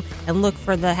Show and look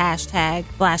for the hashtag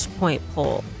Flashpoint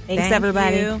Poll. Thanks,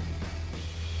 everybody. You.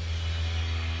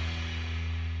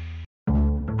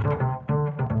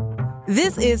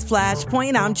 This is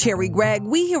Flashpoint. I'm Cherry Gregg.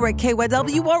 We here at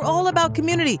KYW are all about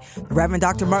community. The Reverend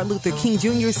Dr. Martin Luther King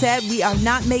Jr. said, we are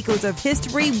not makers of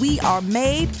history. We are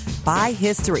made by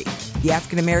history. The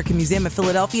African American Museum of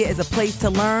Philadelphia is a place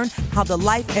to learn how the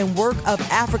life and work of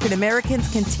African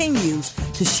Americans continues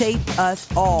to shape us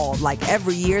all. Like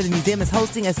every year, the museum is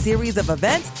hosting a series of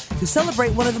events to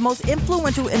celebrate one of the most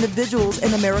influential individuals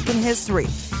in American history.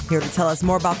 Here to tell us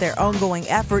more about their ongoing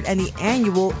effort and the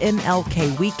annual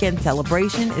MLK Weekend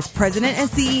celebration is President and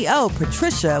CEO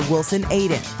Patricia Wilson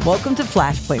Aiden. Welcome to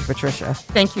Flashpoint, Patricia.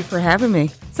 Thank you for having me.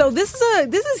 So this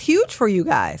is huge for you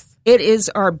guys. It is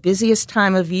our busiest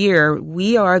time of year.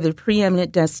 We are the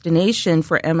preeminent destination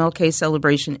for MLK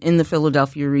celebration in the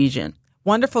Philadelphia region.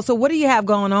 Wonderful. So what do you have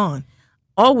going on?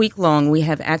 All week long, we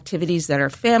have activities that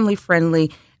are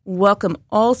family-friendly, welcome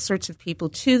all sorts of people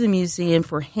to the museum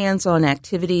for hands-on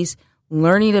activities,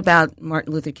 learning about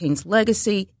Martin Luther King's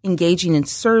legacy, engaging in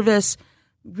service,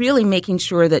 really making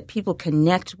sure that people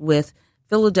connect with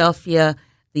Philadelphia,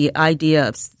 the idea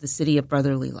of the city of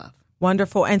brotherly love.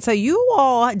 Wonderful. And so you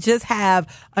all just have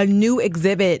a new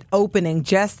exhibit opening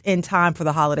just in time for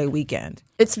the holiday weekend.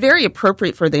 It's very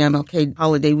appropriate for the MLK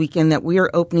holiday weekend that we are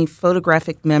opening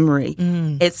Photographic Memory.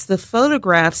 It's the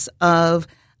photographs of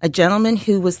a gentleman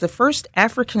who was the first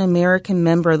African-American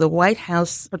member of the White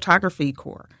House Photography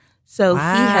Corps. So He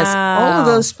has all of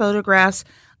those photographs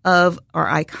of our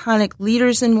iconic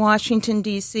leaders in Washington,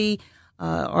 D.C.,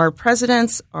 our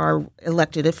presidents, our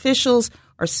elected officials,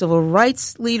 our civil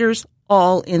rights leaders,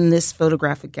 all in this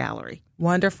photographic gallery.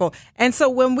 Wonderful. And so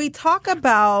when we talk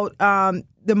about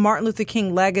the Martin Luther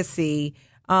King legacy,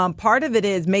 part of it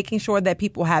is making sure that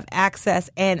people have access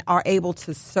and are able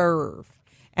to serve.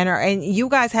 And you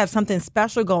guys have something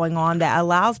special going on that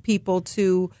allows people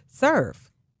to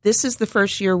serve. This is the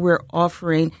first year we're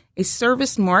offering a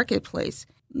service marketplace.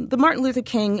 The Martin Luther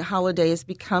King holiday has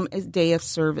become a day of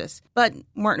service, but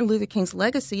Martin Luther King's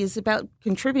legacy is about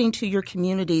contributing to your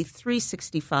community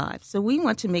 365. So we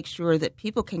want to make sure that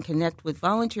people can connect with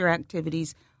volunteer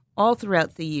activities all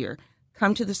throughout the year.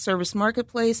 Come to the service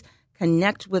marketplace,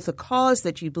 connect with a cause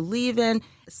that you believe in,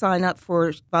 sign up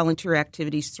for volunteer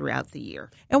activities throughout the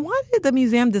year. And why did the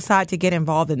museum decide to get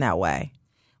involved in that way?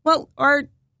 Well, our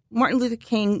Martin Luther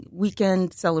King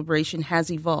weekend celebration has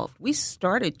evolved. We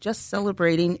started just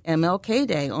celebrating MLK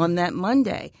Day on that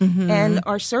Monday, and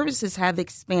our services have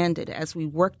expanded as we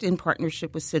worked in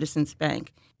partnership with Citizens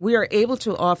Bank. We are able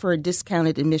to offer a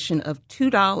discounted admission of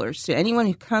 $2 to anyone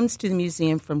who comes to the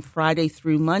museum from Friday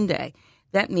through Monday.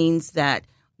 That means that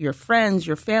your friends,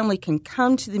 your family can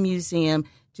come to the museum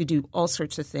to do all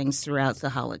sorts of things throughout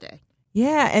the holiday.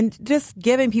 Yeah, and just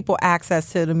giving people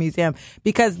access to the museum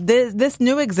because this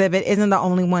new exhibit isn't the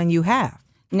only one you have.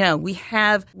 No, we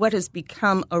have what has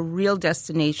become a real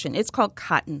destination. It's called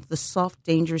Cotton, the soft,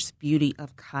 dangerous beauty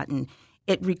of cotton.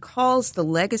 It recalls the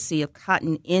legacy of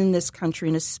cotton in this country,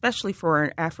 and especially for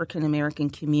our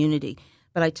African-American community.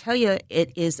 But I tell you,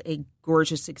 it is a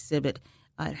gorgeous exhibit.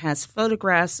 It has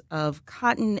photographs of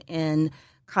cotton in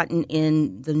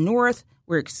the North.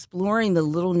 We're exploring the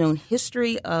little-known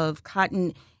history of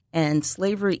cotton and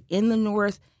slavery in the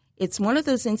North. It's one of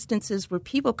those instances where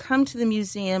people come to the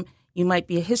museum. You might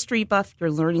be a history buff.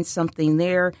 You're learning something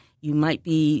there. You might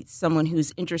be someone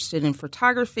who's interested in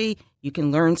photography. You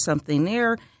can learn something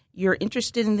there. You're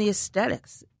interested in the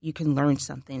aesthetics. You can learn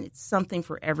something. It's something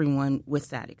for everyone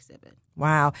with that exhibit.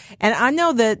 Wow. And I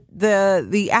know that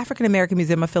the African American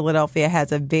Museum of Philadelphia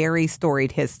has a very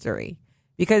storied history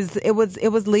because it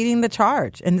was leading the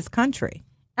charge in this country.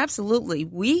 Absolutely.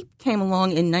 We came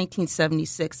along in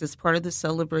 1976 as part of the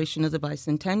celebration of the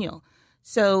bicentennial.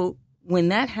 So when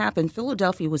that happened,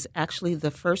 Philadelphia was actually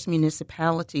the first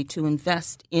municipality to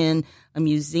invest in a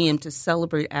museum to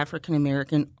celebrate African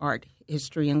American art,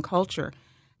 history, and culture.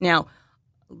 Now,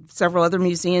 several other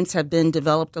museums have been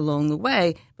developed along the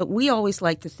way, but we always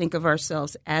like to think of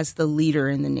ourselves as the leader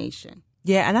in the nation.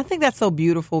 Yeah, and I think that's so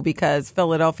beautiful because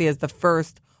Philadelphia is the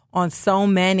first on so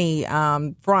many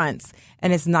fronts,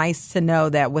 and it's nice to know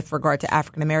that with regard to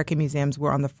African American museums,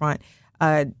 we're on the front,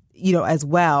 as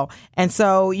well. And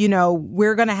so,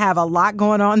 we're going to have a lot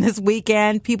going on this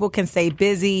weekend. People can stay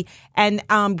busy, and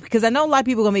because I know a lot of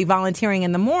people are going to be volunteering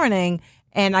in the morning.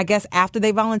 And I guess after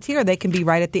they volunteer, they can be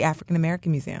right at the African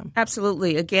American Museum.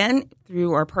 Absolutely. Again,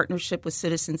 through our partnership with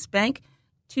Citizens Bank,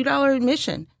 $2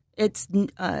 admission. It's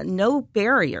no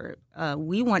barrier.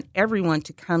 We want everyone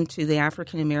to come to the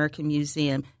African American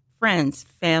Museum, friends,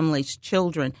 families,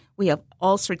 children. We have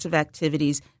all sorts of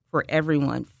activities for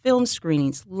everyone, film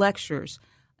screenings, lectures,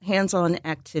 hands-on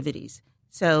activities.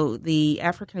 So the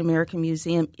African American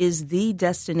Museum is the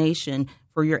destination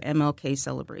for your MLK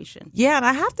celebration. Yeah, and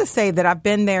I have to say that I've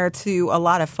been there to a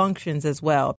lot of functions as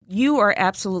well. You are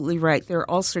absolutely right. There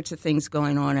are all sorts of things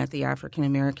going on at the African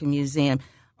American Museum.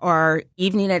 Our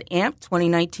Evening at AMP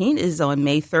 2019 is on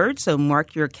May 3rd, so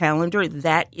mark your calendar.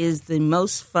 That is the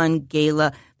most fun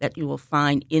gala that you will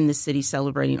find in the city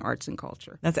celebrating arts and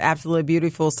culture. That's absolutely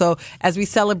beautiful. So as we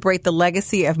celebrate the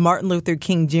legacy of Martin Luther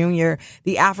King Jr.,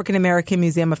 the African American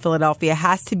Museum of Philadelphia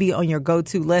has to be on your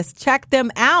go-to list. Check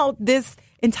them out this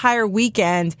entire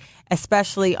weekend,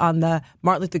 especially on the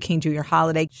Martin Luther King Jr.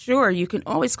 holiday. Sure. You can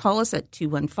always call us at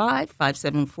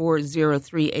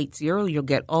 215-574-0380. You'll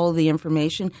get all the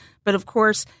information. But, of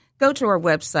course, go to our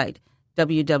website,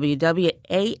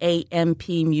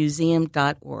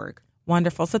 www.aampmuseum.org.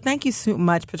 Wonderful. So thank you so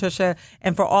much, Patricia,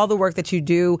 and for all the work that you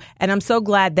do. And I'm so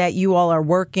glad that you all are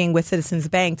working with Citizens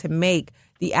Bank to make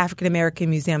the African American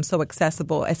Museum so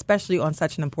accessible, especially on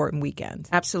such an important weekend.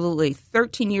 Absolutely.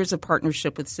 13 years of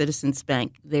partnership with Citizens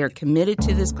Bank. They are committed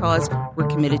to this cause. We're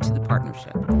committed to the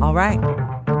partnership. All right.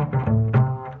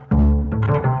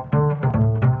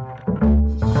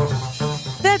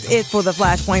 That's it for the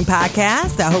Flashpoint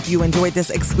podcast. I hope you enjoyed this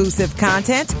exclusive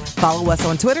content. Follow us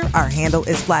on Twitter. Our handle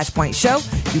is Flashpoint Show.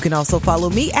 You can also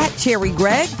follow me at Cherry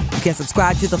Gregg. You can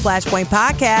subscribe to the Flashpoint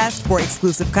podcast for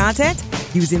exclusive content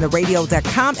using the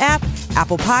radio.com app,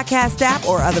 Apple Podcast app,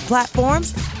 or other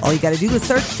platforms. All you got to do is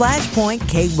search Flashpoint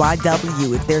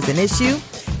KYW. If there's an issue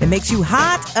that makes you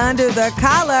hot under the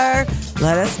collar,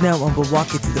 let us know and we'll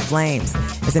walk you through the flames.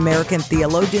 As American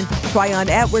theologian Tryon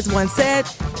Edwards once said,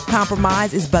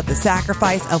 compromise is but the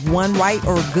sacrifice of one right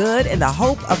or good in the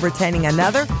hope of retaining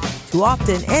another, too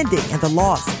often ending in the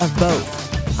loss of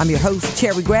both. I'm your host,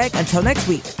 Cherry Gregg. Until next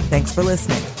week, thanks for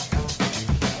listening.